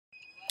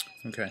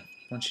Okay,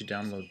 once you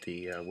download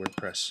the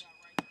WordPress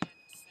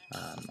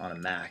on a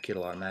Mac,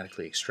 it'll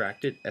automatically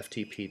extract it,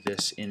 FTP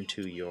this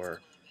into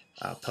your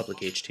public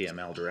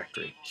HTML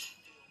directory.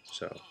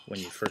 So when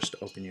you first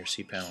open your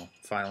cPanel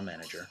file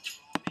manager,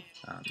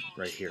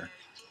 right here,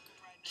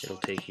 it'll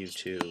take you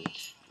to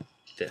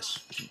this,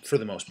 for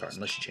the most part,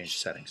 unless you change the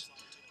settings.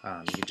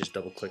 You can just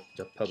double click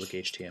the public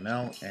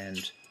HTML,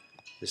 and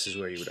this is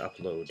where you would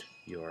upload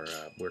your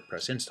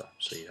WordPress install,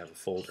 so you have a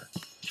folder.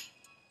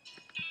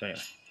 So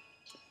anyway,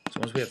 so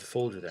once we have the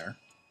folder there,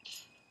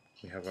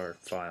 we have our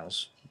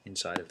files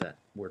inside of that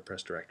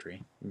WordPress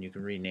directory, and you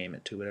can rename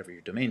it to whatever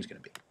your domain is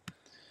going to be.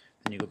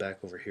 Then you go back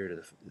over here to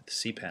the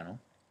cPanel,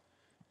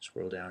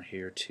 scroll down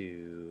here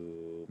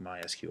to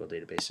MySQL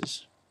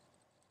databases,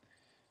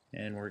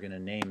 and we're going to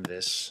name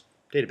this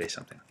database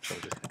something. So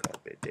we're just going to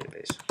call it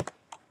database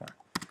 1.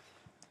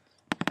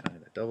 I'm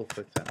going to double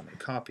click that, I'm going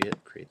to copy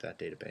it, create that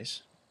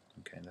database.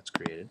 Okay, that's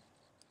created.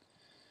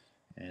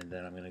 And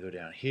then I'm going to go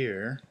down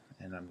here,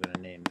 and I'm going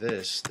to name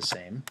this the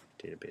same,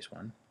 database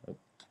 1. Oh,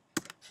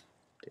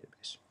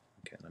 database.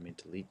 Okay, let me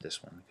delete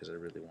this one because I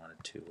really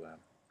wanted to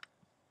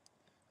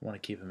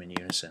keep them in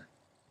unison.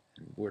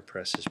 And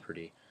WordPress is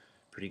pretty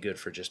good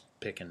for just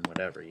picking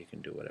whatever. You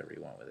can do whatever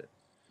you want with it.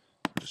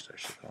 I'll just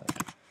actually call it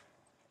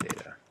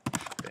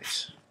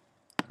database.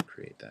 I'll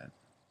create that.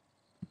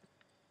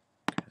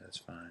 Okay, that's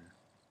fine.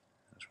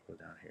 I'll scroll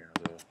down here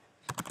and I'll go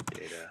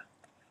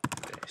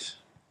database.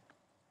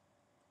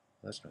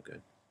 Well, that's no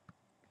good.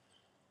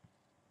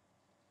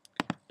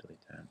 Okay,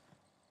 delete that.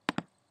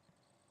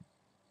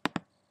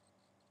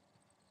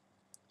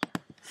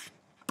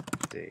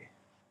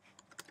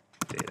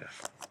 Data.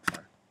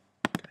 Fun.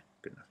 Okay,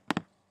 good enough.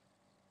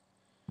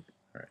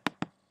 Alright,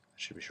 that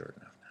should be short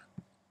enough now.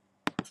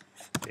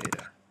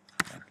 Data.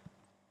 Fun.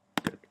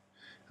 Good.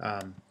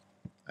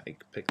 I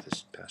pick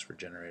this password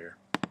generator.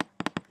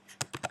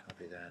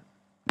 Copy that.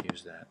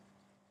 Use that.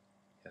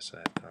 Yes, I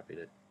have copied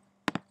it.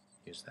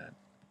 Use that.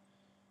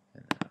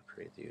 And then I'll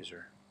create the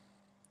user.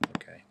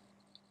 Okay.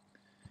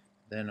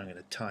 Then I'm going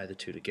to tie the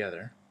two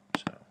together.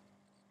 So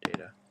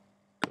data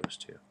goes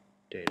to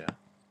data,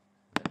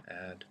 and then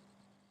add,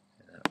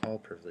 and then all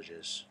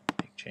privileges,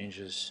 make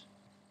changes,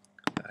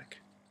 go back.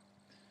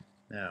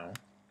 Now,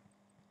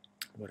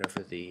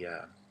 whatever the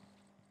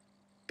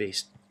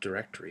base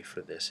directory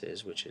for this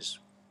is, which is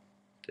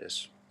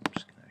this, I'm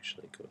just going to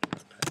actually go to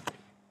Notepad,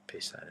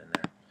 paste that in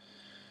there.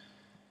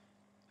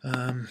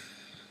 I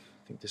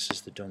think this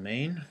is the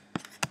domain.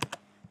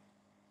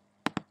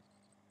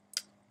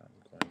 I'm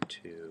going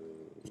to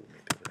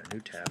maybe put a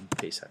new tab,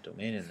 paste that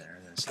domain in there,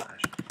 and then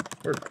slash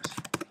WordPress.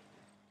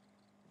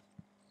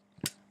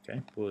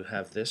 Okay, we'll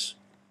have this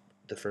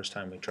the first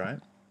time we try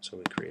it, so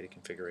we create a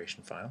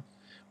configuration file.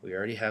 We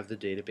already have the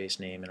database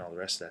name and all the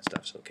rest of that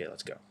stuff, so okay,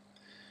 let's go.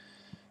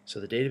 So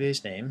the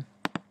database name,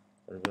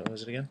 what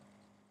was it again?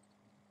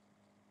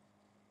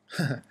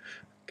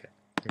 Okay,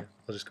 here,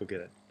 I'll just go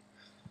get it.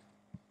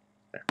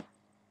 There.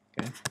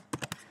 Okay.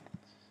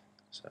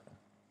 So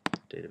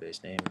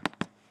database name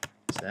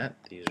is that.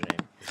 The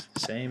username is the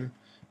same.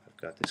 I've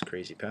got this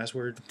crazy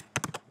password.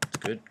 It's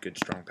good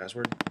strong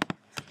password.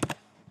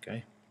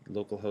 Okay.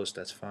 Localhost,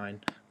 that's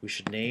fine. We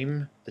should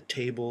name the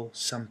table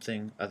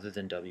something other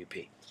than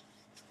WP.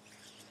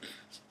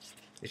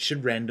 It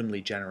should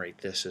randomly generate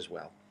this as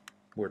well.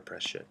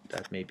 WordPress should.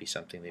 That may be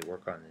something they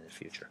work on in the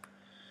future.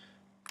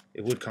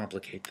 It would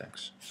complicate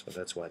things, so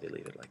that's why they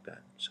leave it like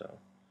that. So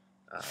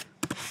I'm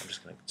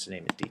just going to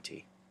name it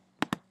DT.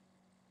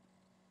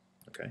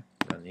 Okay,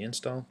 run the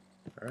install.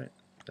 Alright,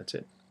 that's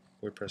it.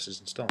 WordPress is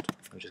installed.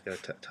 I'm just going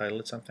to title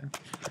it something.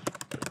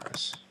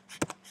 WordPress.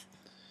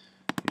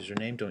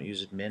 Username, don't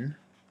use admin.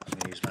 I'm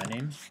going to use my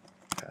name.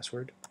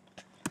 Password.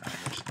 I'm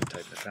just going to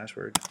type the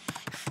password.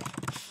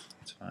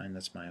 That's fine,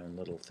 that's my own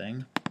little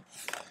thing.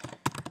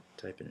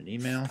 Type in an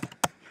email.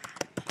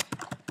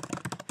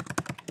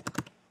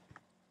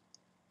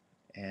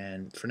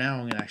 And for now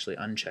I'm going to actually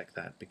uncheck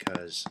that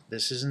because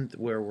this isn't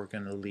where we're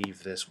going to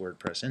leave this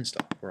WordPress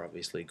install. We're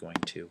obviously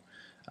going to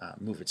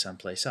move it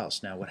someplace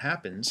else. Now what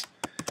happens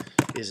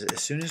is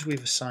as soon as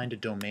we've assigned a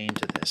domain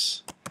to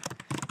this,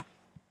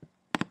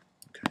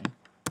 okay,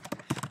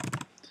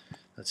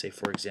 let's say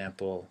for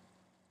example,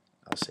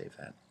 I'll save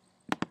that.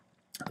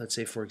 Let's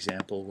say for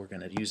example we're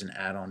going to use an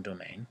add-on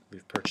domain.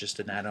 We've purchased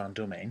an add-on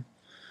domain,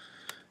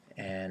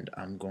 and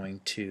I'm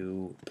going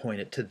to point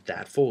it to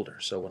that folder.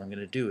 So what I'm going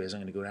to do is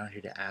I'm going to go down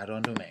here to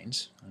add-on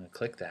domains. I'm going to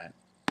click that.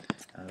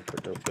 I'm going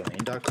to put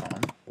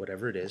domain.com,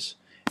 whatever it is,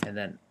 and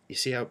then you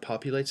see how it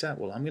populates that?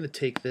 Well, I'm going to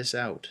take this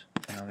out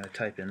and I'm going to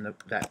type in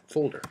that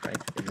folder, right?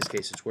 In this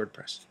case it's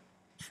WordPress.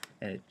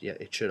 And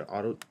it should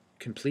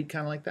auto-complete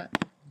kind of like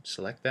that.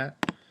 Select that.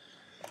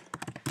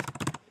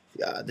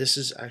 This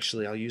is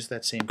actually, I'll use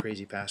that same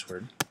crazy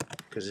password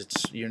because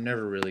you're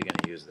never really going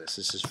to use this.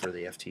 This is for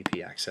the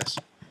FTP access.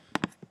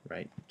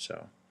 Right,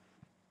 so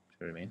see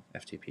what I mean?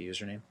 FTP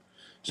username.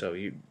 So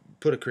you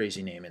put a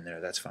crazy name in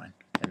there, that's fine,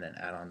 and then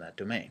add on that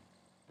domain.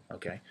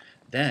 Okay.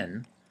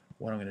 Then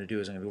what I'm going to do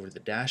is I'm going to go over to the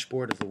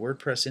dashboard of the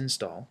WordPress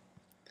install.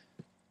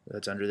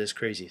 That's under this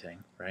crazy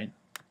thing, right?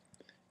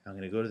 I'm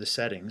going to go to the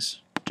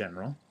settings,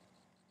 general,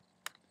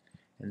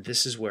 and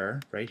this is where,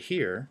 right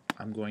here,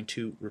 I'm going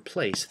to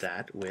replace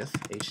that with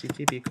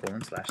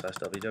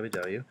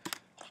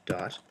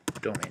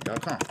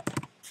http://www.domain.com.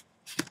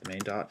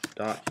 Domain.com.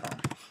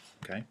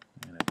 Okay, I'm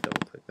going to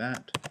double click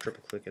that,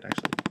 triple click it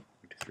actually, 1,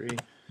 2, 3.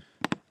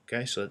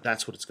 Okay, so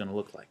that's what it's going to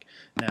look like.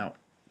 Now,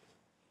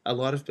 a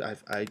lot of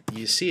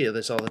you see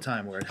this all the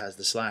time where it has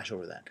the slash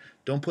over that.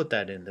 Don't put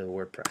that into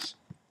WordPress.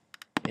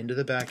 Into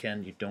the back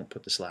end, you don't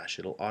put the slash.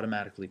 It'll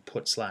automatically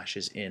put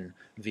slashes in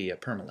via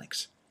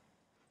permalinks.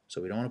 So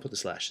we don't want to put the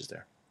slashes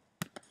there.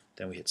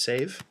 Then we hit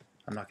save.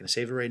 I'm not going to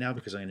save it right now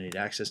because I'm going to need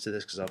access to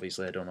this because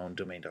obviously I don't own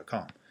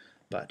domain.com.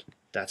 But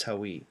that's how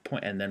we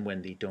point. And then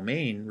when the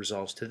domain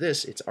resolves to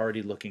this, it's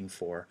already looking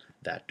for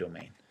that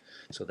domain.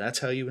 So that's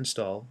how you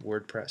install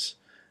WordPress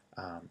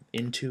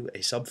into a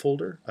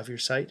subfolder of your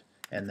site,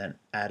 and then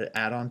add an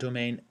add-on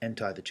domain and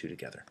tie the two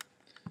together.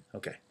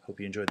 Okay, hope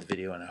you enjoyed the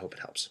video and I hope it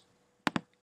helps.